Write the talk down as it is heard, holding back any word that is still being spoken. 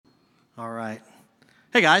All right.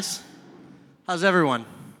 Hey, guys. How's everyone?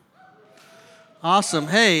 Awesome.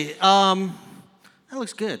 Hey, that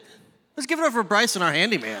looks good. Let's give it up for Bryson, our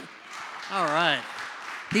handyman. All right.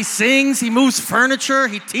 He sings, he moves furniture,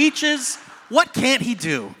 he teaches. What can't he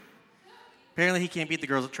do? Apparently he can't beat the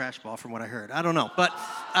girls at trash ball from what I heard. I don't know. But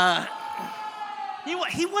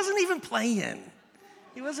he wasn't even playing.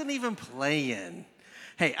 He wasn't even playing.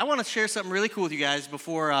 Hey, I want to share something really cool with you guys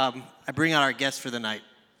before I bring out our guests for the night.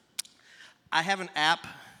 I have an app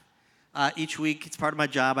each week. It's part of my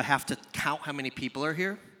job. I have to count how many people are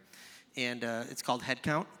here, and it's called Head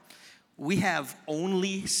Count. We have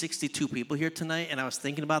only 62 people here tonight, and I was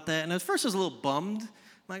thinking about that, and at first I was a little bummed. I'm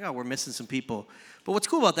like, oh, we're missing some people. But what's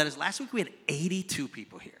cool about that is last week we had 82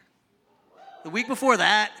 people here. The week before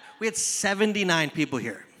that, we had 79 people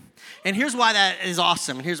here. And here's why that is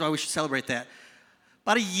awesome, and here's why we should celebrate that.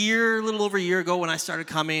 About a little over a year ago when I started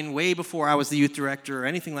coming, way before I was the youth director or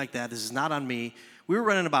anything like that, this is not on me, we were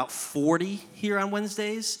running about 40 here on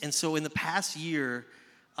Wednesdays. And so in the past year,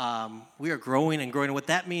 we are growing and growing. And what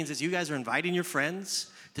that means is you guys are inviting your friends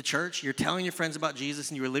to church. You're telling your friends about Jesus,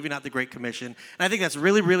 and you are living out the Great Commission. And I think that's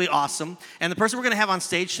really, really awesome. And the person we're going to have on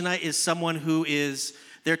stage tonight is someone who is...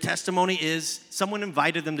 Their testimony is someone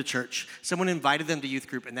invited them to church. Someone invited them to youth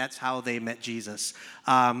group, and that's how they met Jesus.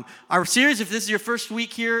 Our series, if this is your first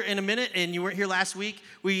week here in a minute and you weren't here last week,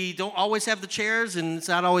 we don't always have the chairs, and it's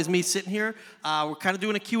not always me sitting here. We're kind of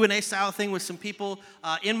doing a Q&A style thing with some people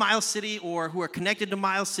in Miles City or who are connected to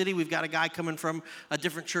Miles City. We've got a guy coming from a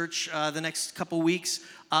different church the next couple weeks.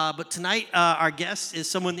 But tonight, our guest is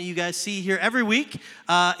someone that you guys see here every week.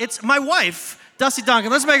 It's my wife, Dusty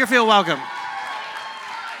Duncan. Let's make her feel welcome.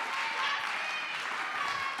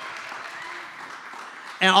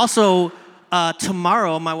 And also,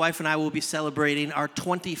 tomorrow, my wife and I will be celebrating our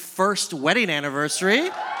 21st wedding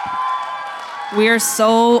anniversary. We are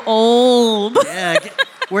so old. Yeah,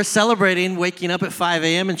 we're celebrating waking up at 5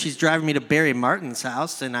 a.m. and she's driving me to Barry Martin's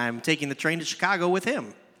house, and I'm taking the train to Chicago with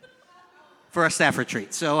him for a staff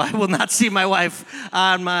retreat. So I will not see my wife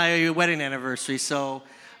on my wedding anniversary. So,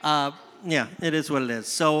 yeah, it is what it is.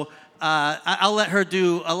 So I'll let her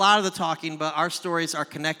do a lot of the talking, but our stories are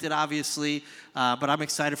connected, obviously. But I'm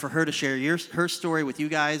excited for her to share her story with you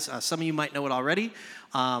guys. Some of you might know it already.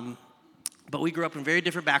 But we grew up in very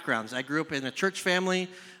different backgrounds. I grew up in a church family,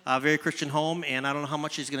 a very Christian home, and I don't know how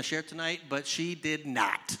much she's going to share tonight, but she did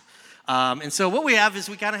not. And so what we have is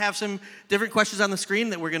we kind of have some different questions on the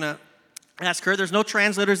screen that we're going to ask her. There's no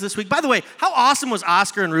translators this week. By the way, how awesome was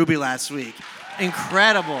Oscar and Ruby last week?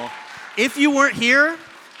 Incredible. If you weren't here...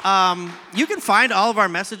 you can find all of our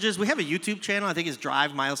messages. We have a YouTube channel. I think it's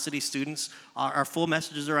Drive Miles City Students. Our full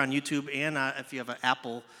messages are on YouTube, and if you have an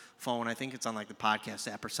Apple phone, I think it's on like the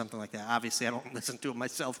podcast app or something like that. Obviously, I don't listen to them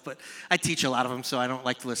myself, but I teach a lot of them, so I don't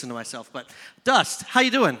like to listen to myself. But Dust, how you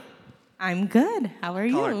doing? I'm good. How are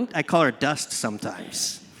you? I call her Dust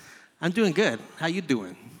sometimes. I'm doing good. How you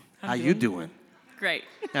doing? How you doing? Great.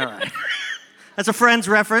 All right. That's a Friends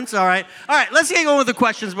reference, all right. All right, let's get going with the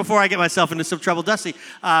questions before I get myself into some trouble. Dusty,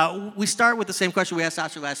 we start with the same question we asked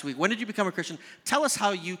Oscar last week. When did you become a Christian? Tell us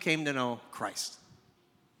how you came to know Christ.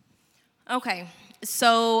 Okay,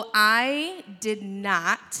 so I did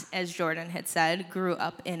not, as Jordan had said, grew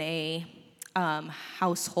up in a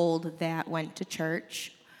household that went to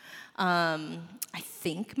church. I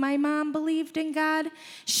think my mom believed in God.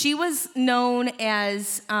 She was known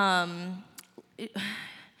as...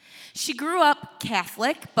 She grew up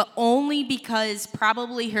Catholic, but only because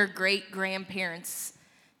probably her great-grandparents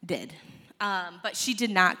did. But she did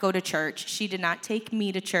not go to church. She did not take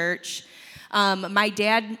me to church. My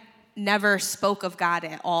dad never spoke of God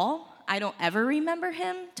at all. I don't ever remember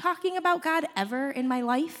him talking about God ever in my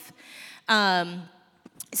life.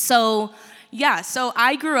 So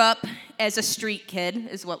I grew up as a street kid,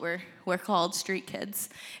 is what we're called, street kids.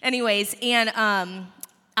 Anyways, and...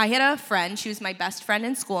 I had a friend, she was my best friend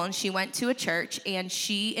in school, and she went to a church, and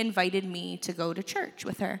she invited me to go to church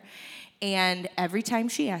with her. And every time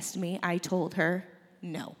she asked me, I told her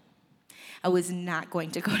no. I was not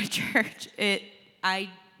going to go to church. I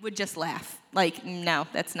would just laugh, like, no,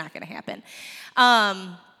 that's not going to happen.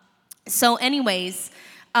 So anyways,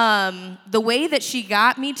 the way that she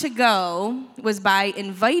got me to go was by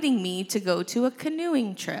inviting me to go to a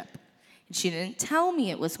canoeing trip. She didn't tell me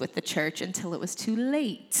it was with the church until it was too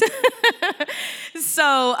late.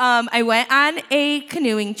 So I went on a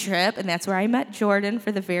canoeing trip, and that's where I met Jordan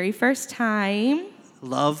for the very first time.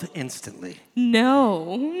 Love instantly.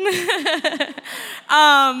 No.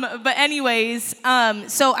 But anyways,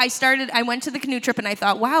 so I went to the canoe trip, and I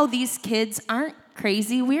thought, wow, these kids aren't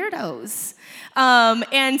crazy weirdos.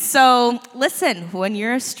 And so, listen, when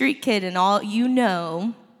you're a street kid and all you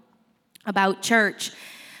know about church,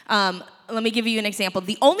 let me give you an example.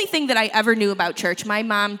 The only thing that I ever knew about church, my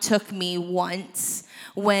mom took me once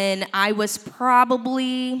when I was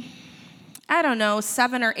probably,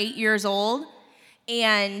 7 or 8 years old.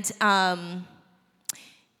 And are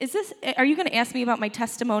you going to ask me about my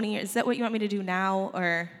testimony? Is that what you want me to do now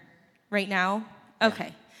or right now?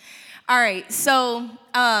 Okay. All right. So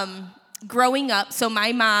growing up, so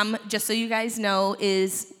my mom, just so you guys know,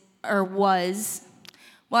 was,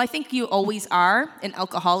 I think you always are an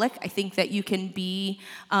alcoholic. I think that you can be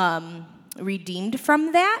redeemed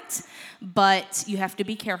from that, but you have to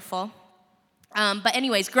be careful. But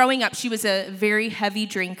anyways, growing up, she was a very heavy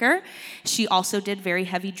drinker. She also did very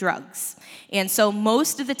heavy drugs. And so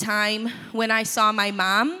most of the time when I saw my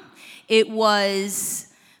mom, it was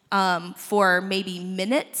for maybe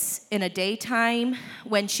minutes in a daytime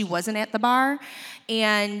when she wasn't at the bar.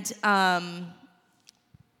 And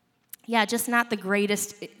just not the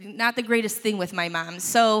greatest thing with my mom.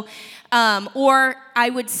 So, or I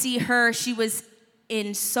would see her, she was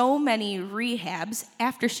in so many rehabs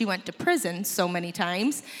after she went to prison so many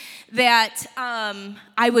times that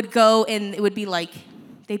I would go and it would be like,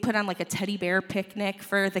 they put on like a teddy bear picnic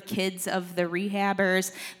for the kids of the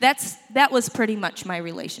rehabbers. That was pretty much my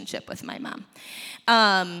relationship with my mom.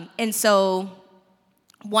 And so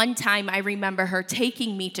one time I remember her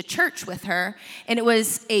taking me to church with her, and it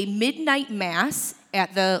was a midnight mass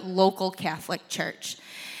at the local Catholic church.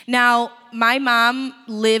 Now, my mom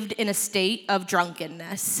lived in a state of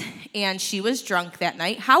drunkenness, and she was drunk that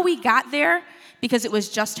night. How we got there, because it was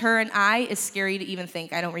just her and I, is scary to even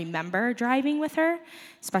think. I don't remember driving with her,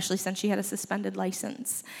 especially since she had a suspended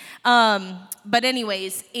license. But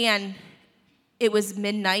anyways, and it was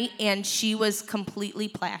midnight, and she was completely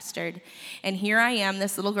plastered. And here I am,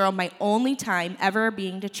 this little girl, my only time ever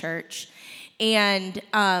being to church, and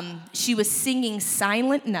she was singing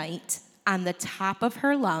Silent Night on the top of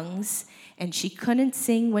her lungs, and she couldn't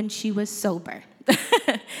sing when she was sober.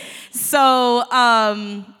 So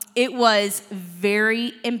it was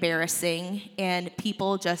very embarrassing, and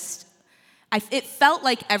people just, it felt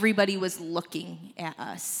like everybody was looking at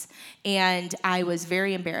us, and I was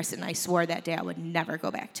very embarrassed, and I swore that day I would never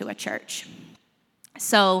go back to a church.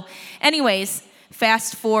 So anyways,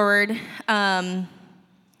 fast forward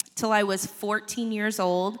till I was 14 years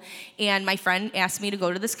old, and my friend asked me to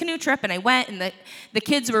go to this canoe trip, and I went, and the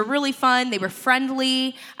kids were really fun. They were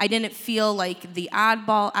friendly. I didn't feel like the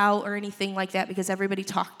oddball out or anything like that because everybody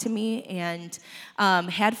talked to me and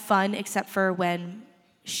had fun, except for when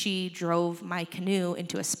she drove my canoe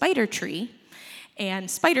into a spider tree,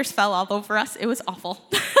 and spiders fell all over us. It was awful.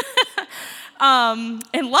 And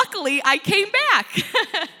luckily, I came back.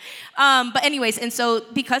 But anyways, and so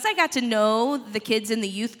because I got to know the kids in the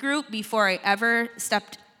youth group before I ever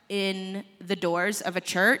stepped in the doors of a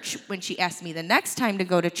church, when she asked me the next time to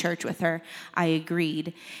go to church with her, I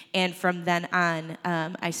agreed. And from then on,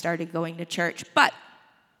 I started going to church. But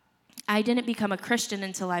I didn't become a Christian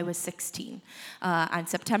until I was 16, on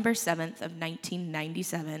September 7th of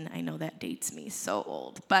 1997. I know that dates me so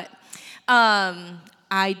old, but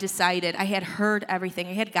I decided, I had heard everything.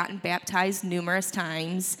 I had gotten baptized numerous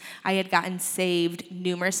times. I had gotten saved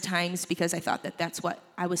numerous times because I thought that that's what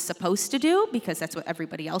I was supposed to do, because that's what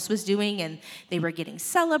everybody else was doing, and they were getting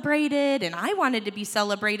celebrated, and I wanted to be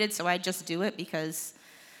celebrated, so I'd just do it because,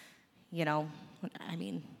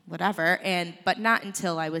 whatever. But not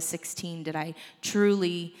until I was 16 did I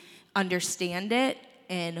truly understand it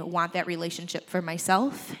and want that relationship for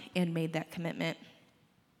myself and made that commitment.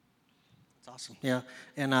 Awesome. Yeah.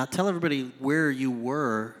 And tell everybody where you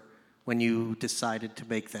were when you decided to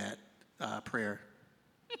make that prayer.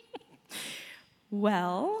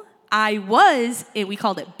 Well, I was, we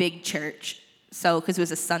called it Big Church, because it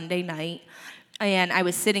was a Sunday night. And I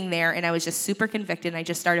was sitting there, and I was just super convicted, and I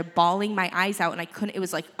just started bawling my eyes out, and I couldn't, it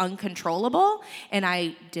was like uncontrollable, and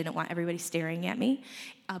I didn't want everybody staring at me.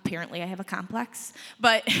 Apparently, I have a complex.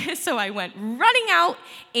 But so I went running out,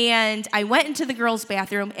 and I went into the girls'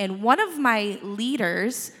 bathroom, and one of my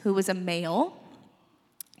leaders, who was a male,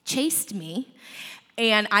 chased me,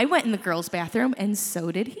 and I went in the girls' bathroom, and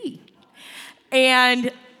so did he. And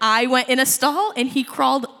I went in a stall, and he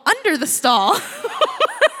crawled under the stall.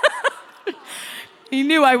 He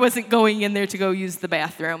knew I wasn't going in there to go use the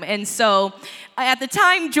bathroom. And so at the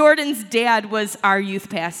time, Jordan's dad was our youth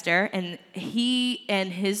pastor, and he and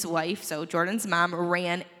his wife, so Jordan's mom,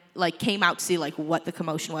 came out to see what the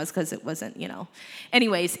commotion was, because it wasn't,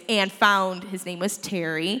 Anyways, and found, his name was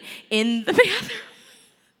Terry, in the bathroom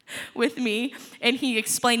with me, and he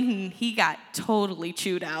explained he got totally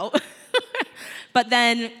chewed out. But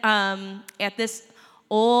then at this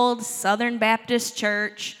old Southern Baptist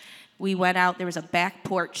church, we went out, there was a back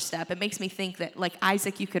porch step. It makes me think that, like,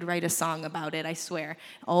 Isaac, you could write a song about it, I swear.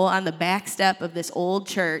 Oh, on the back step of this old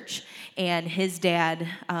church, and his dad,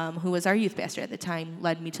 who was our youth pastor at the time,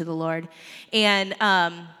 led me to the Lord. And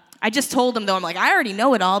I just told him, though, I'm like, I already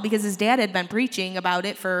know it all because his dad had been preaching about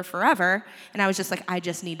it for forever. And I was just like, I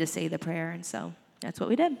just need to say the prayer. And so that's what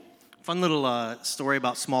we did. Fun little story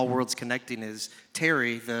about Small Worlds Connecting is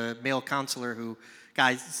Terry, the male counselor who,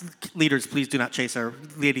 guys, leaders, please do not chase our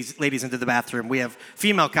ladies into the bathroom. We have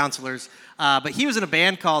female counselors. But he was in a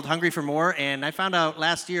band called Hungry for More, and I found out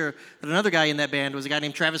last year that another guy in that band was a guy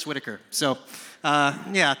named Travis Whitaker. So,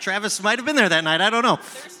 yeah, Travis might have been there that night. I don't know.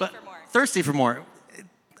 Thirsty for more.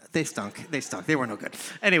 They stunk. They were no good.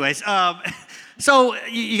 Anyways, so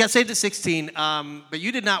you got saved at 16, but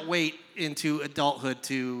you did not wait into adulthood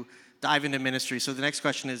to dive into ministry. So the next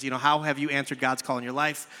question is, how have you answered God's call in your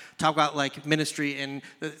life? Talk about like ministry. And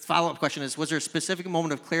the follow-up question is, was there a specific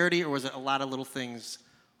moment of clarity or was it a lot of little things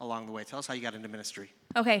along the way? Tell us how you got into ministry.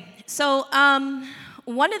 Okay, so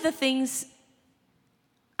one of the things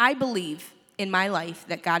I believe in my life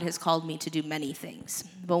that God has called me to do many things,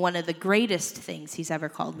 but one of the greatest things he's ever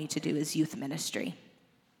called me to do is youth ministry.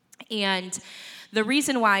 And the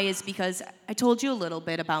reason why is because I told you a little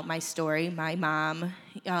bit about my story,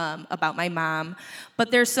 about my mom,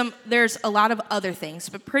 but there's a lot of other things,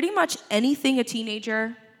 but pretty much anything a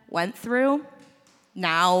teenager went through,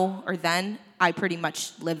 now or then, I pretty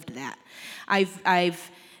much lived that.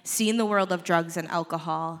 I've seen the world of drugs and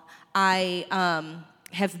alcohol. I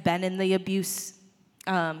have been in the abuse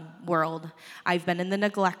world. I've been in the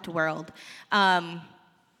neglect world.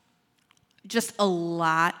 Just a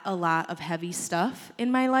lot of heavy stuff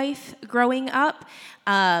in my life growing up.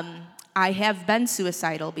 I have been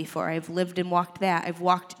suicidal before. I've lived and walked that. I've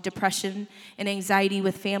walked depression and anxiety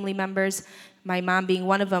with family members, my mom being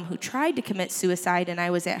one of them who tried to commit suicide, and I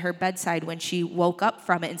was at her bedside when she woke up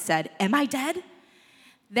from it and said, "Am I dead?"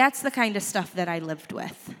 That's the kind of stuff that I lived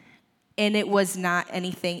with. And it was not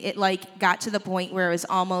anything. It got to the point where it was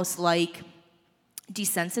almost like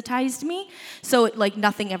desensitized me. So it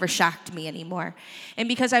nothing ever shocked me anymore. And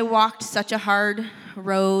because I walked such a hard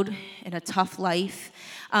road and a tough life,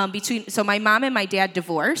 so my mom and my dad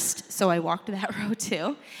divorced, so I walked that road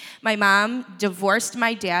too. My mom divorced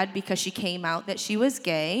my dad because she came out that she was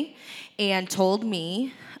gay and told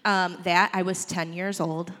me that I was 10 years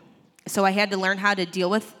old. So I had to learn how to deal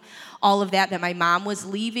with all of that my mom was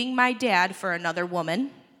leaving my dad for another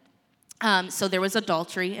woman. So there was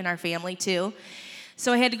adultery in our family too.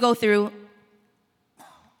 So I had to go through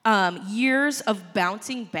years of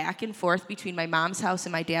bouncing back and forth between my mom's house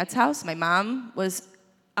and my dad's house. My mom was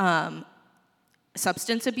a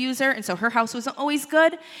substance abuser, and so her house wasn't always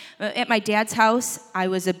good. At my dad's house, I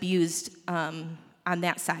was abused on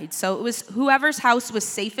that side. So it was whoever's house was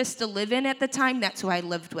safest to live in at the time, that's who I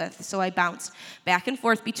lived with. So I bounced back and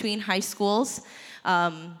forth between high schools.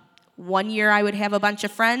 One year I would have a bunch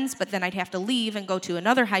of friends, but then I'd have to leave and go to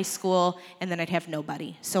another high school, and then I'd have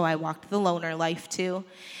nobody. So I walked the loner life too.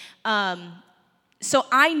 So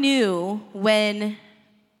I knew when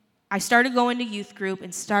I started going to youth group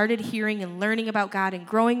and started hearing and learning about God and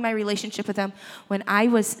growing my relationship with him. When I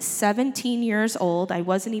was 17 years old, I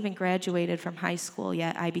wasn't even graduated from high school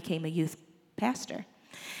yet, I became a youth pastor.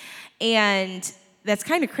 And that's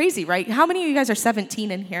kind of crazy, right? How many of you guys are 17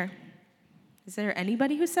 in here? Is there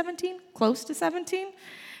anybody who's 17? Close to 17?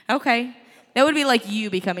 Okay. That would be like you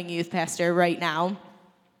becoming youth pastor right now.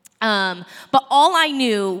 But all I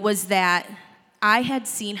knew was that I had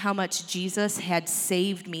seen how much Jesus had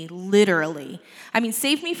saved me, literally. I mean,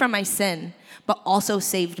 saved me from my sin, but also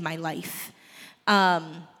saved my life.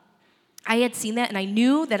 I had seen that, and I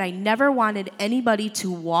knew that I never wanted anybody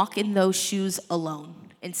to walk in those shoes alone.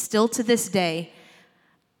 And still to this day,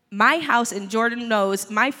 my house, and Jordan knows,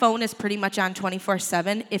 my phone is pretty much on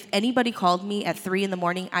 24/7. If anybody called me at 3 in the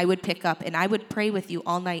morning, I would pick up, and I would pray with you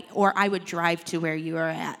all night, or I would drive to where you are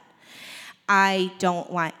at. I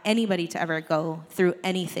don't want anybody to ever go through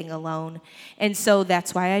anything alone. And so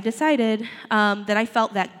that's why I decided that I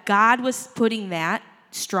felt that God was putting that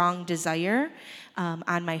strong desire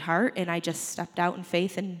on my heart, and I just stepped out in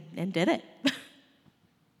faith and did it.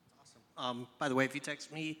 Awesome. By the way, if you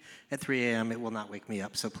text me at 3 a.m., it will not wake me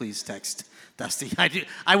up, so please text Dusty.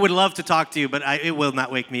 I would love to talk to you, but it will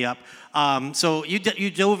not wake me up. So you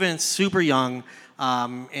dove in super young,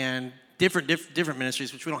 and different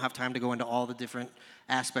ministries, which we don't have time to go into all the different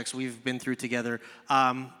aspects we've been through together.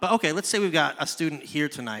 But okay, let's say we've got a student here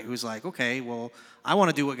tonight who's like, okay, well, I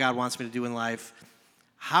want to do what God wants me to do in life.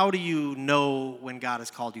 how do you know when God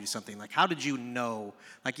has called you to something? Like, how did you know?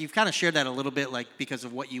 Like, you've kind of shared that a little bit, like, because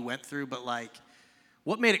of what you went through, but, like,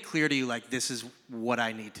 what made it clear to you, like, this is what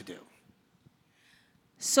I need to do?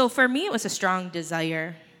 So for me, it was a strong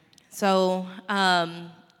desire. So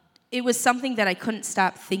it was something that I couldn't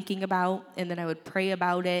stop thinking about, and then I would pray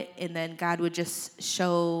about it, and then God would just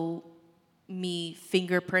show me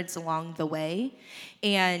fingerprints along the way,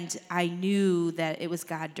 and I knew that it was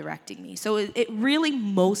God directing me. So it really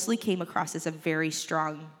mostly came across as a very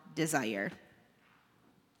strong desire.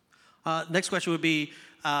 Next question would be,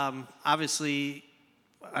 obviously,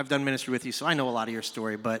 I've done ministry with you, so I know a lot of your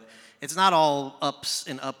story, but it's not all ups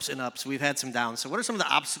and ups and ups. We've had some downs. So what are some of the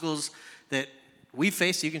obstacles that we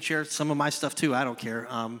faced? You can share some of my stuff too. I don't care.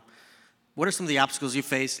 What are some of the obstacles you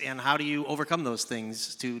faced, and how do you overcome those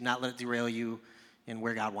things to not let it derail you in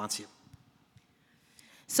where God wants you?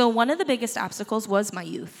 So one of the biggest obstacles was my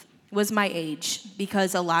youth, was my age,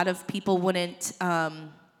 because a lot of people wouldn't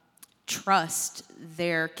trust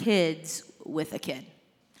their kids with a kid.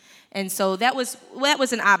 And so that was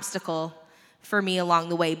an obstacle for me along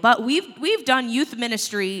the way. But we've done youth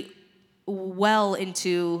ministry well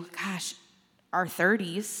into, our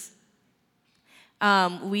 30s.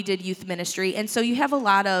 We did youth ministry. And so you have a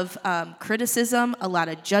lot of criticism, a lot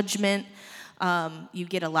of judgment. You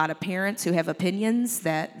get a lot of parents who have opinions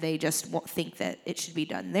that they just won't think that it should be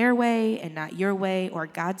done their way and not your way or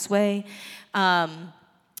God's way.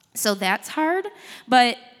 So that's hard.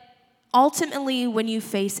 But ultimately, when you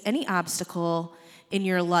face any obstacle in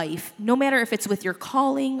your life, no matter if it's with your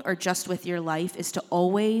calling or just with your life, is to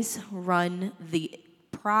always run the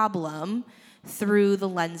problem through the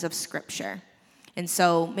lens of Scripture. And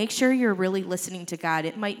so make sure you're really listening to God.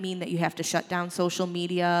 It might mean that you have to shut down social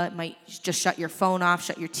media. It might just shut your phone off,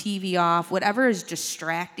 shut your TV off, whatever is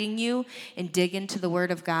distracting you, and dig into the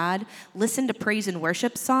Word of God. Listen to praise and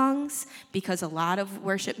worship songs, because a lot of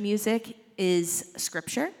worship music is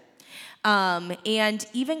Scripture. And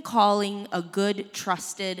even calling a good,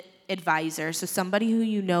 trusted advisor, so somebody who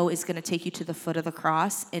you know is going to take you to the foot of the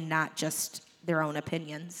cross and not just their own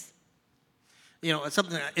opinions. You know,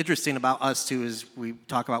 something interesting about us, too, is we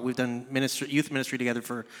talk about, we've done youth ministry together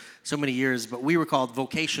for so many years, but we were called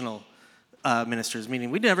vocational ministers, meaning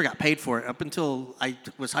we never got paid for it up until I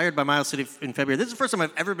was hired by Miles City in February. This is the first time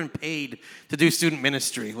I've ever been paid to do student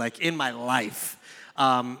ministry, like, in my life.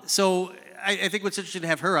 So I think what's interesting to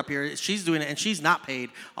have her up here is she's doing it, and she's not paid.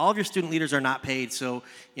 All of your student leaders are not paid, so,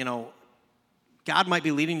 you know, God might be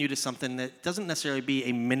leading you to something that doesn't necessarily be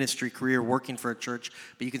a ministry career working for a church,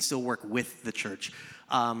 but you can still work with the church.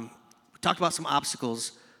 We talked about some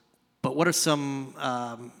obstacles, but what are some,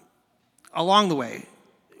 along the way,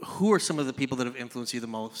 who are some of the people that have influenced you the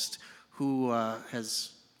most? Who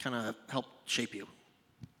has kind of helped shape you?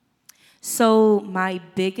 So my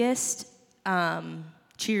biggest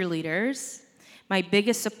cheerleaders, my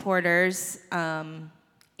biggest supporters,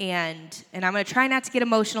 and I'm going to try not to get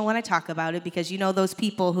emotional when I talk about it, because you know those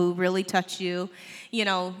people who really touch you, you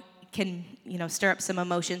know, can, you know, stir up some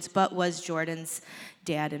emotions, but was Jordan's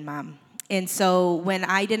dad and mom. And so when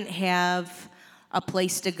I didn't have a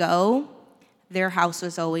place to go, their house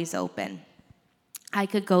was always open. I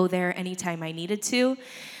could go there anytime I needed to.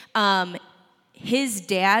 His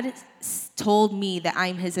dad told me that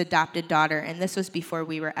I'm his adopted daughter, and this was before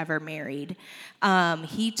we were ever married.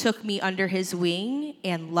 He took me under his wing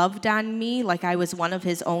and loved on me like I was one of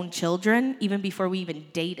his own children, even before we even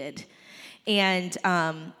dated. And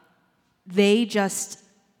they just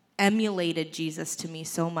emulated Jesus to me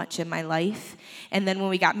so much in my life. And then when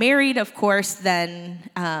we got married, of course, then,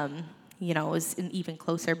 you know, it was an even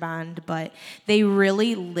closer bond. But they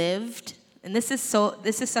really lived. And this is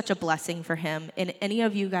such a blessing for him. And any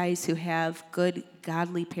of you guys who have good,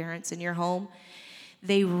 godly parents in your home,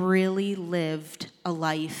 they really lived a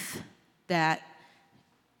life that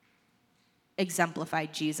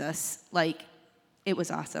exemplified Jesus. Like, it was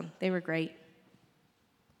awesome. They were great.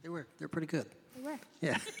 They're pretty good. They were.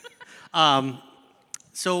 Yeah.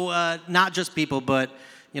 So not just people, but,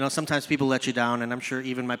 you know, sometimes people let you down, and I'm sure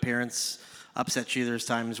even my parents upset you. There's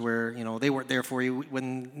times where, you know, they weren't there for you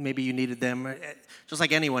when maybe you needed them, just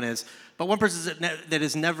like anyone is. But one person that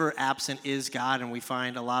is never absent is God, and we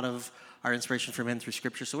find a lot of our inspiration from him through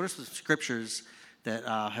Scripture. So what are some scriptures that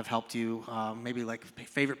have helped you, maybe like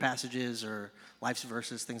favorite passages or life's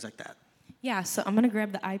verses, things like that? Yeah, so I'm going to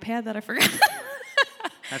grab the iPad that I forgot.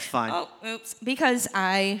 That's fine. Oh, oops. Because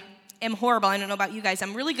I am horrible. I don't know about you guys.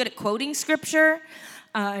 I'm really good at quoting Scripture.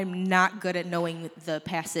 I'm not good at knowing the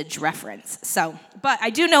passage reference. So, but I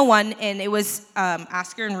do know one, and it was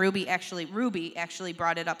Oscar and Ruby actually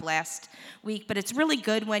brought it up last week. But it's really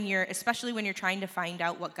good especially when you're trying to find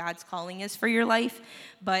out what God's calling is for your life.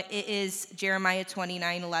 But it is Jeremiah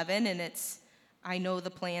 29:11, and it's, I know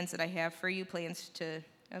the plans that I have for you,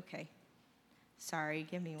 okay. Sorry,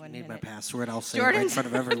 give me 1 minute. I need my password. I'll say it right in front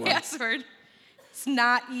of everyone. Password. It's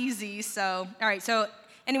not easy, so. All right, so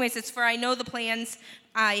anyways, it's for I know the plans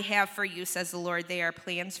I have for you, says the Lord. They are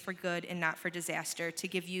plans for good and not for disaster, to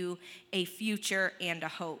give you a future and a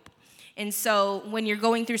hope. And so when you're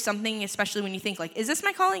going through something, especially when you think like, is this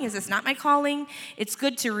my calling? Is this not my calling? It's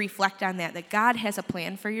good to reflect on that God has a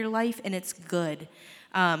plan for your life, and it's good.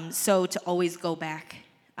 So to always go back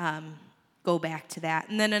to that.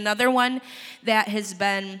 And then another one that has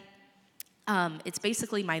been, it's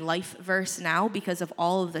basically my life verse now because of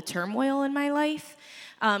all of the turmoil in my life.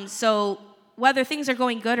 So whether things are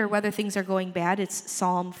going good or whether things are going bad, it's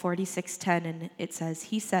Psalm 46:10, and it says,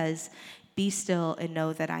 He says, be still and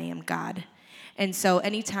know that I am God. And so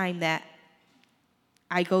anytime that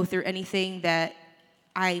I go through anything that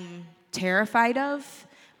I'm terrified of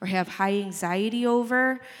or have high anxiety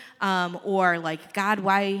over, or like, God,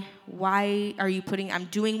 why are you I'm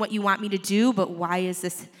doing what you want me to do, but why is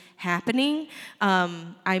this happening?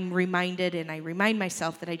 I'm reminded, and I remind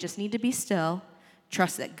myself that I just need to be still,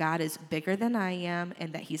 trust that God is bigger than I am,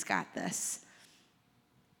 and that He's got this.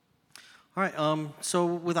 All right, so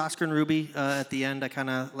with Oscar and Ruby, at the end, I kind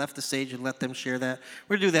of left the stage and let them share that.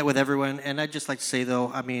 We're going to do that with everyone, and I'd just like to say, though,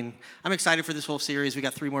 I mean, I'm excited for this whole series. We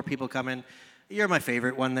got 3 more people coming. You're my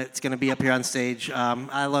favorite one that's going to be up here on stage.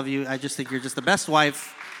 I love you. I just think you're just the best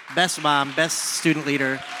wife, best mom, best student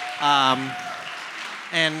leader,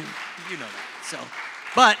 and you know that. So,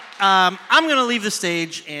 but I'm going to leave the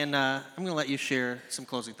stage, and I'm going to let you share some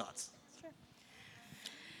closing thoughts.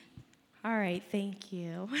 All right, thank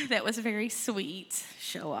you. That was very sweet.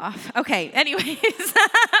 Show off. Okay, anyways.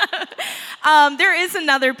 There is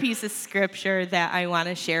another piece of scripture that I want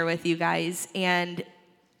to share with you guys, and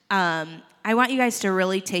I want you guys to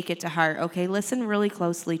really take it to heart, okay? Listen really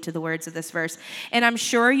closely to the words of this verse. And I'm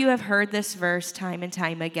sure you have heard this verse time and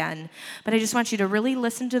time again, but I just want you to really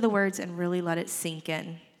listen to the words and really let it sink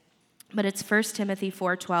in. But it's 1 Timothy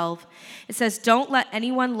 4:12. It says, don't let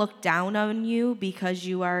anyone look down on you because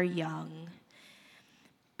you are young,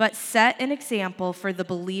 but set an example for the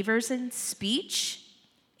believers in speech,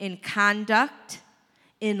 in conduct,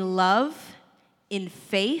 in love, in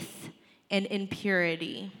faith, and in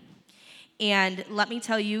purity. And let me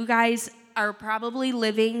tell you, guys are probably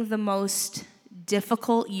living the most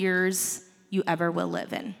difficult years you ever will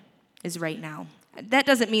live in, is right now. That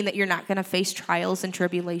doesn't mean that you're not going to face trials and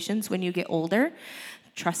tribulations when you get older.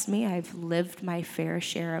 Trust me, I've lived my fair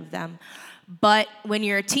share of them. But when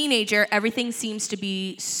you're a teenager, everything seems to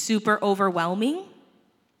be super overwhelming.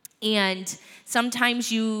 And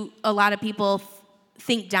sometimes a lot of people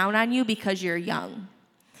think down on you because you're young.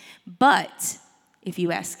 But if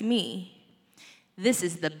you ask me, this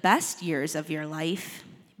is the best years of your life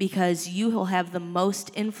because you will have the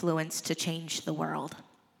most influence to change the world.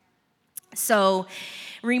 So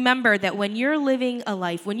remember that when you're living a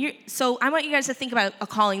life, so I want you guys to think about a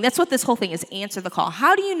calling. That's what this whole thing is, answer the call.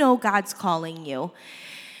 How do you know God's calling you?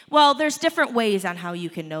 Well, there's different ways on how you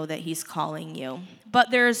can know that He's calling you.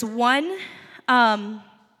 But there's one,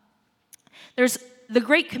 there's the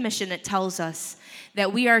Great Commission. It tells us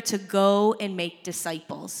that we are to go and make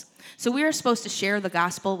disciples. So we are supposed to share the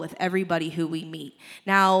gospel with everybody who we meet.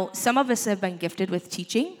 Now, some of us have been gifted with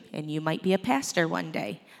teaching, and you might be a pastor one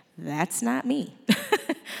day. That's not me.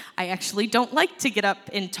 I actually don't like to get up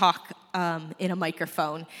and talk in a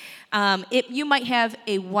microphone. You might have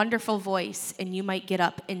a wonderful voice, and you might get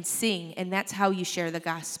up and sing, and that's how you share the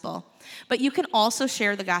gospel. But you can also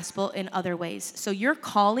share the gospel in other ways. So your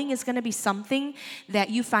calling is going to be something that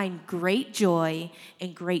you find great joy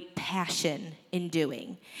and great passion in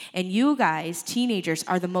doing. And you guys, teenagers,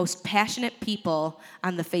 are the most passionate people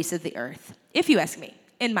on the face of the earth, if you ask me.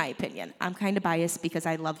 In my opinion. I'm kind of biased because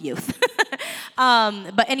I love youth.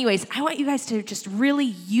 But anyways, I want you guys to just really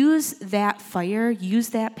use that fire, use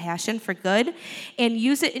that passion for good, and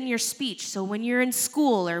use it in your speech. So when you're in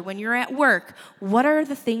school or when you're at work, what are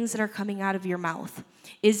the things that are coming out of your mouth?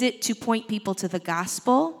 Is it to point people to the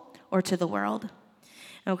gospel or to the world?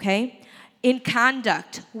 Okay? In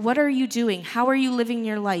conduct, what are you doing? How are you living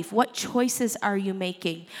your life? What choices are you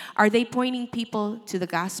making? Are they pointing people to the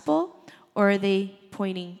gospel, or are they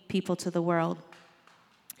pointing people to the world?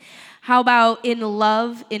 How about in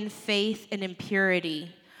love, in faith, and in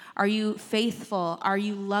purity? Are you faithful? Are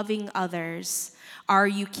you loving others? Are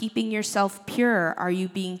you keeping yourself pure? Are you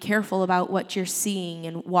being careful about what you're seeing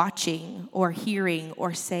and watching or hearing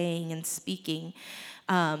or saying and speaking?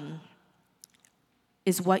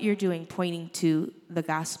 Is what you're doing pointing to the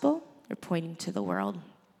gospel or pointing to the world?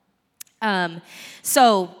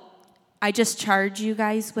 So I just charge you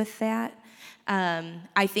guys with that.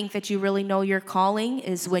 I think that you really know your calling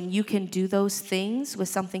is when you can do those things with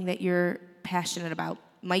something that you're passionate about.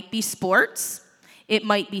 Might be sports, it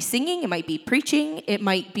might be singing, it might be preaching, it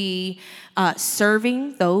might be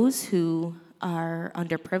serving those who are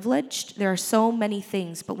underprivileged. There are so many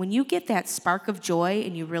things, but when you get that spark of joy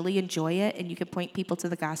and you really enjoy it and you can point people to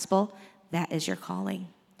the gospel, that is your calling.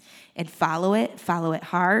 And follow it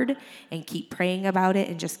hard, and keep praying about it,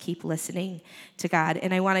 and just keep listening to God.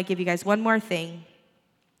 And I want to give you guys one more thing.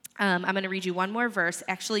 I'm going to read you one more verse.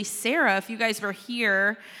 Actually, Sarah, if you guys were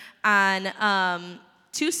here on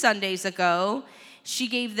 2 Sundays ago, she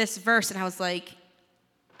gave this verse, and I was like,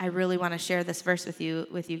 I really want to share this verse with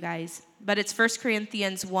you guys. But it's 1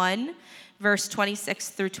 Corinthians 1, verse 26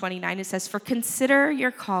 through 29. It says, "For consider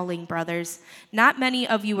your calling, brothers. Not many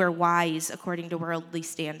of you were wise according to worldly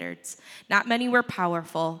standards. Not many were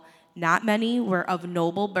powerful. Not many were of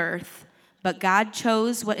noble birth. But God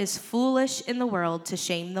chose what is foolish in the world to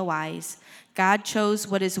shame the wise. God chose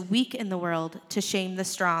what is weak in the world to shame the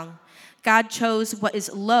strong. God chose what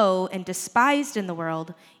is low and despised in the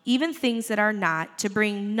world, even things that are not, to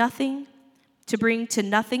bring to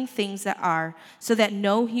nothing things that are, so that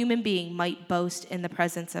no human being might boast in the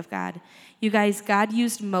presence of God." You guys, God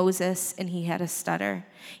used Moses, and he had a stutter.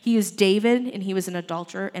 He used David, and he was an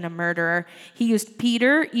adulterer and a murderer. He used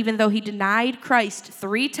Peter, even though he denied Christ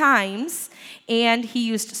 3 times. And he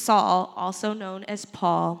used Saul, also known as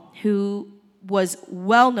Paul, who was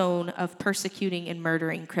well known of persecuting and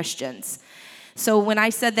murdering Christians. So when I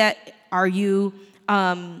said that, are you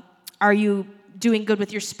doing good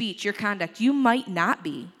with your speech, your conduct? You might not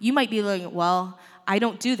be. You might be like, well, I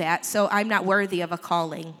don't do that, so I'm not worthy of a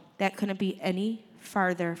calling. That couldn't be any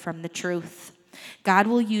farther from the truth. God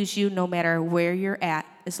will use you no matter where you're at,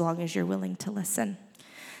 as long as you're willing to listen.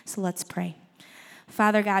 So let's pray.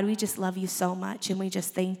 Father God, we just love you so much, and we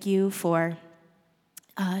just thank you for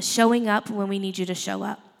showing up when we need you to show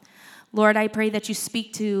up. Lord, I pray that you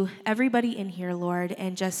speak to everybody in here, Lord,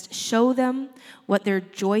 and just show them what they're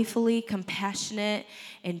joyfully, compassionate,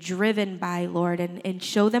 and driven by, Lord, and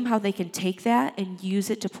show them how they can take that and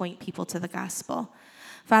use it to point people to the gospel.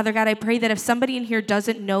 Father God, I pray that if somebody in here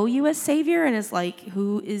doesn't know you as Savior and is like,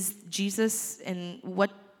 who is Jesus and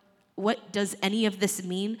what does any of this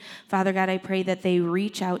mean? Father God, I pray that they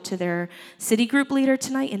reach out to their city group leader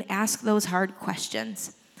tonight and ask those hard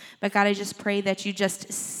questions. But God, I just pray that you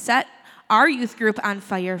just set our youth group on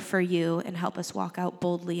fire for you and help us walk out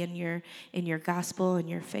boldly in your gospel, in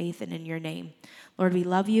your faith, and in your name. Lord, we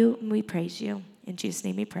love you and we praise you. In Jesus'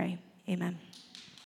 name we pray. Amen.